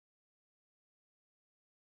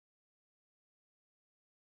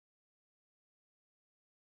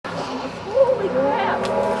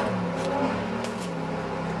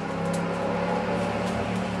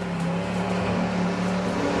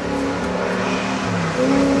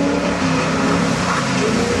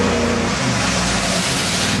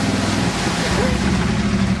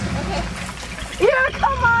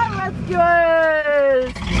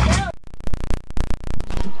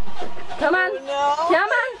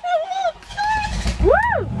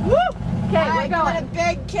Woo! Okay, we're going. A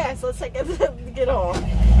big kiss. Let's take it, get home.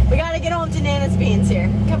 We gotta get home to Nana's beans here.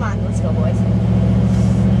 Come on, let's go, boys.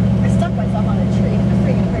 I stuck myself on a tree. It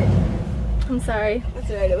freaking hurt. I'm sorry. That's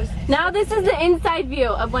alright. It was. Now this is the inside view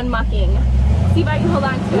of when mucking. See if I can hold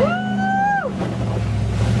on to it.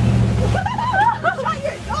 Shut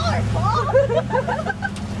your door, Paul.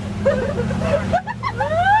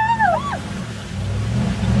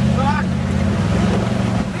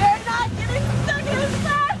 We're not getting stuck in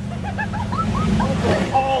that.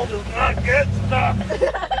 Paul does not get stuck.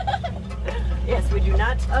 Yes, we do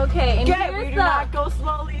not. Okay, and Okay, here's we do the, not go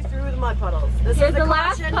slowly through the mud puddles. This here's is the a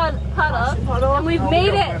last caution. puddle, Puddle. and we've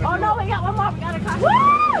made it. Oh no, we got one more. We got a caution.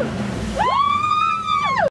 Woo! Woo!